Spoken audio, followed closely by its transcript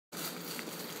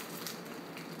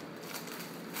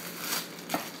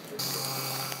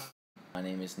My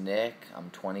name is Nick.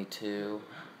 I'm 22.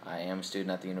 I am a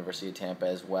student at the University of Tampa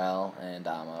as well, and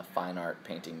I'm a fine art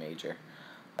painting major.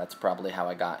 That's probably how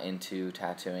I got into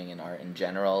tattooing and art in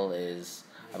general. Is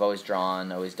I've always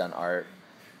drawn, always done art,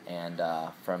 and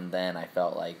from then I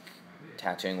felt like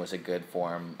tattooing was a good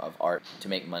form of art to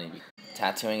make money.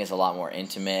 Tattooing is a lot more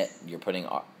intimate. You're putting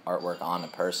artwork on a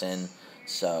person,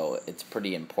 so it's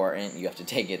pretty important. You have to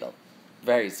take it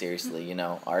very seriously. You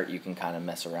know, art, you can kind of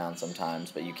mess around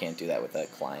sometimes, but you can't do that with a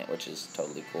client, which is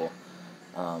totally cool.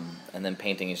 And then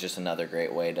painting is just another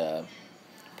great way to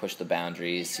push the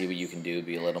boundaries, see what you can do,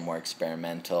 be a little more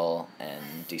experimental,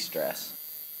 and de-stress.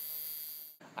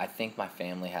 I think my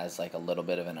family has like a little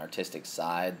bit of an artistic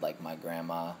side. Like my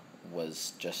grandma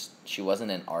was just, she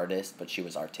wasn't an artist, but she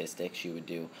was artistic. She would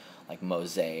do like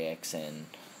mosaics and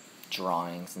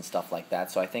drawings and stuff like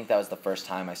that. So I think that was the first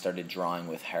time I started drawing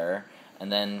with her.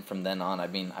 And then from then on,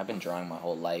 I've been drawing my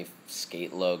whole life.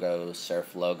 Skate logos,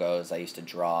 surf logos. I used to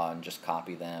draw and just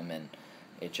copy them, and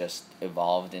it just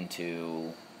evolved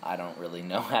into I don't really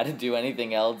know how to do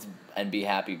anything else and be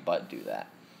happy but do that.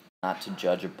 Not to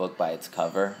judge a book by its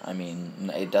cover. I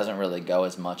mean, it doesn't really go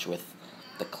as much with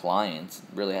the clients. It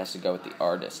really has to go with the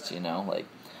artists, you know? Like,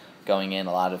 going in,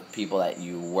 a lot of people that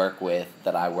you work with,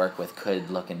 that I work with,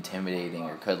 could look intimidating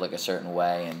or could look a certain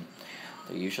way, and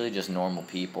they're usually just normal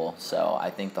people. So I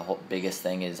think the biggest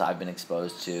thing is I've been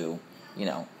exposed to, you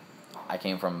know, I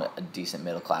came from a decent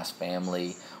middle-class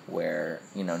family where,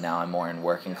 you know, now I'm more in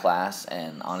working class,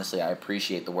 and honestly I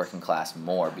appreciate the working class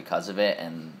more because of it,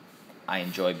 and I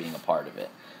enjoy being a part of it.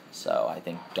 So I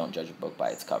think don't judge a book by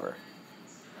its cover.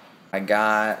 I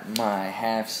got my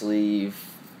half sleeve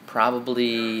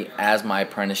probably as my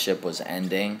apprenticeship was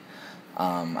ending.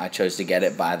 I chose to get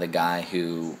it by the guy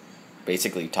who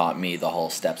basically taught me the whole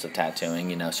steps of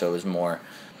tattooing, you know, so it was more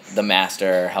the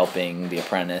master helping the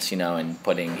apprentice, you know, and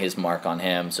putting his mark on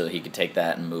him so he could take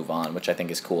that and move on, which I think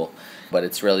is cool. But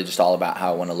it's really just all about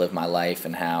how I want to live my life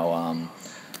and how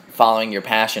following your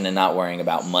passion and not worrying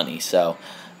about money. So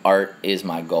art is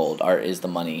my gold. Art is the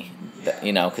money, that,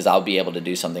 you know, because I'll be able to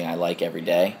do something I like every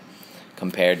day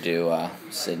compared to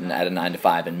sitting at a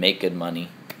 9-to-5 and make good money,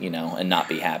 you know, and not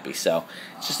be happy. So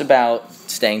it's just about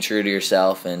staying true to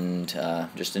yourself and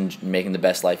just making the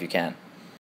best life you can.